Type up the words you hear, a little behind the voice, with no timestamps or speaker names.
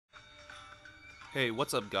Hey,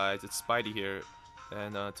 what's up guys? It's Spidey here,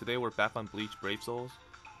 and today we're back on Bleach Brave Souls.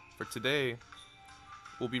 For today,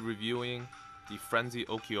 we'll be reviewing the Frenzy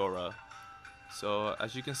Ulquiorra. So,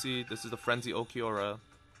 as you can see, this is the Frenzy Ulquiorra.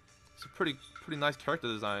 It's a pretty nice character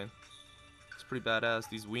design. It's pretty badass.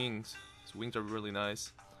 These wings are really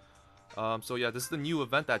nice. So yeah, this is the new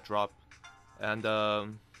event that dropped, and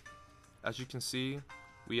as you can see,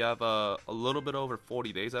 we have a little bit over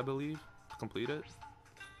 40 days, I believe, to complete it.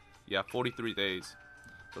 Yeah, 43 days.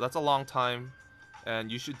 So that's a long time, and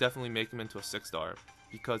you should definitely make him into a 6-star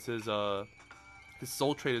because his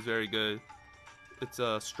soul trait is very good. It's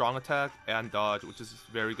a strong attack and dodge, which is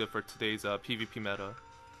very good for today's PvP meta.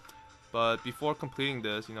 But before completing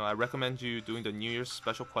this, I recommend you doing the New Year's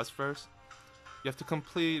special quest first. You have to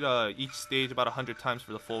complete each stage about 100 times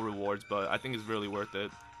for the full rewards, but I think it's really worth it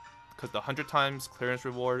because the 100 times clearance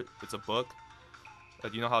reward, it's a book.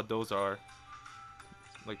 You know how those are,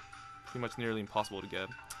 like, pretty much nearly impossible to get.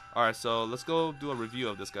 Alright, so let's go do a review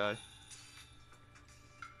of this guy.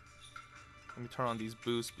 Let me turn on these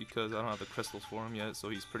boosts because I don't have the crystals for him yet, so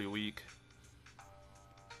he's pretty weak.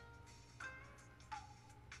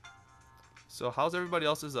 So how's everybody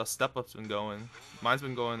else's step-ups been going? Mine's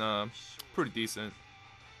been going pretty decent.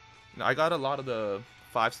 I got a lot of the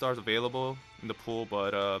 5 stars available in the pool,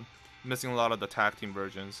 but missing a lot of the tag team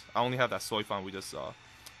versions. I only have that Soifan we just saw.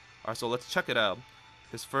 Alright, so let's check it out.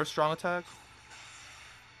 His first strong attack.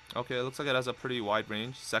 Okay, it looks like it has a pretty wide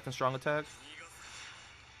range. Second strong attack.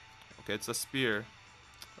 Okay, it's a spear.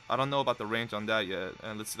 I don't know about the range on that yet.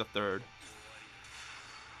 And let's see the third.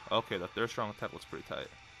 Okay, the third strong attack looks pretty tight.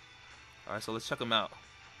 Alright, so let's check him out.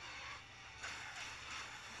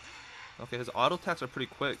 Okay, his auto attacks are pretty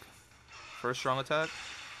quick. First strong attack.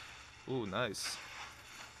 Ooh, nice.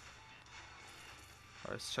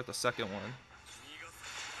 Alright, let's check the second one.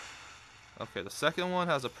 Okay, the second one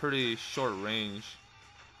has a pretty short range.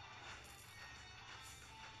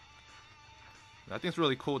 I think it's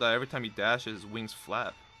really cool that every time he dashes, his wings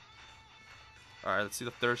flap. Alright, let's see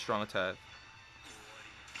the third strong attack.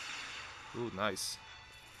 Ooh, nice.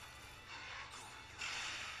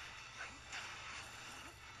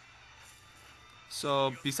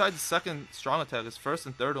 So, besides the second strong attack, his first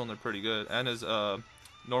and third one are pretty good, and his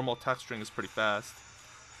normal attack string is pretty fast.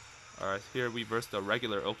 Alright, here we verse the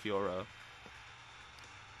regular Ulquiorra.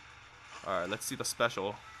 Alright, let's see the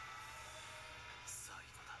special.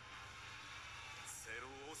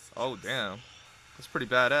 Oh, damn. That's pretty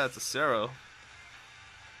badass. It's a Cero.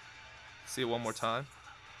 See it one more time.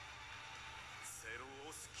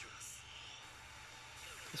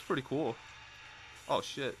 It's pretty cool. Oh,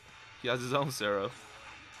 shit. He has his own Cero.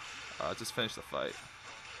 Alright, just finish the fight.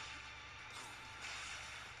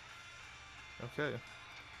 Okay.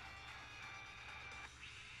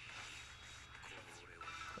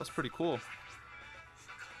 That's pretty cool.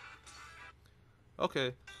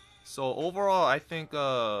 Okay. So overall, I think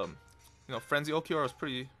Frenzy Ulquiorra is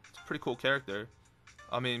pretty cool character.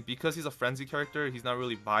 I mean, because he's a frenzy character, he's not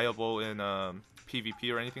really viable in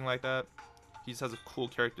PvP or anything like that. He just has a cool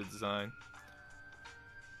character design.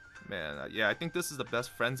 Man, yeah, I think this is the best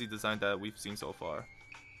frenzy design that we've seen so far.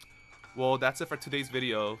 Well, that's it for today's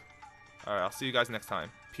video. Alright, I'll see you guys next time.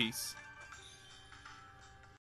 Peace.